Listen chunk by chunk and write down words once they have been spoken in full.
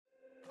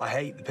I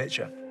hate the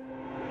picture.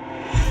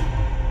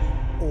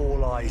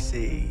 All I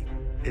see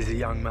is a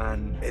young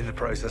man in the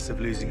process of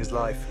losing his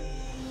life.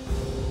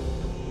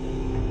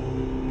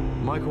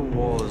 Michael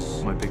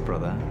was my big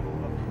brother.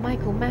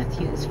 Michael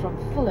Matthews from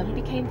Fulham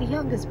became the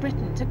youngest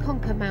Briton to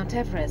conquer Mount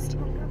Everest.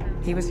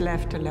 He was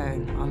left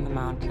alone on the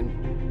mountain.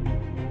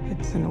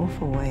 It's an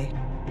awful way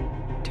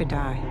to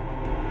die.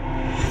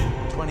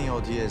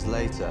 20-odd years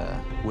later,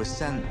 we're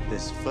sent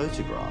this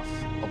photograph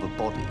of a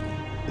body.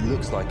 It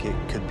looks like it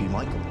could be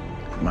Michael.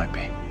 It might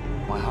be.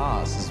 My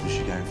heart says we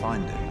should go and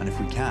find him, and if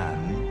we can,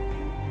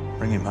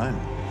 bring him home.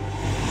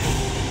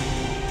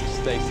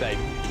 Stay safe.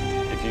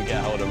 If you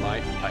get hold of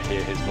Mike, I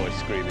hear his voice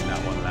screaming that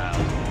one loud.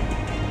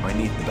 I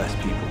need the best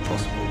people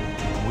possible.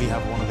 We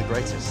have one of the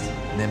greatest,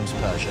 Nims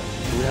Persia.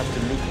 We have to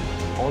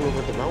look all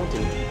over the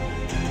mountain.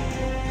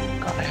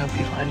 Can't I help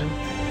you find him?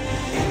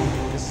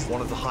 This is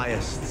one of the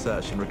highest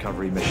search and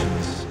recovery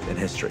missions in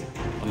history.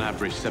 On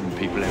average, 7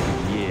 people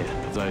every year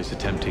of those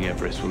attempting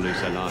Everest will lose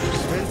their lives.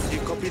 Smith, you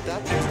copied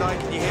that? Next guy,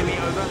 can you hear me?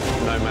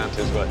 Over. No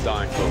mountain's worth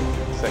dying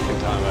for. Second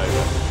time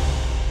over.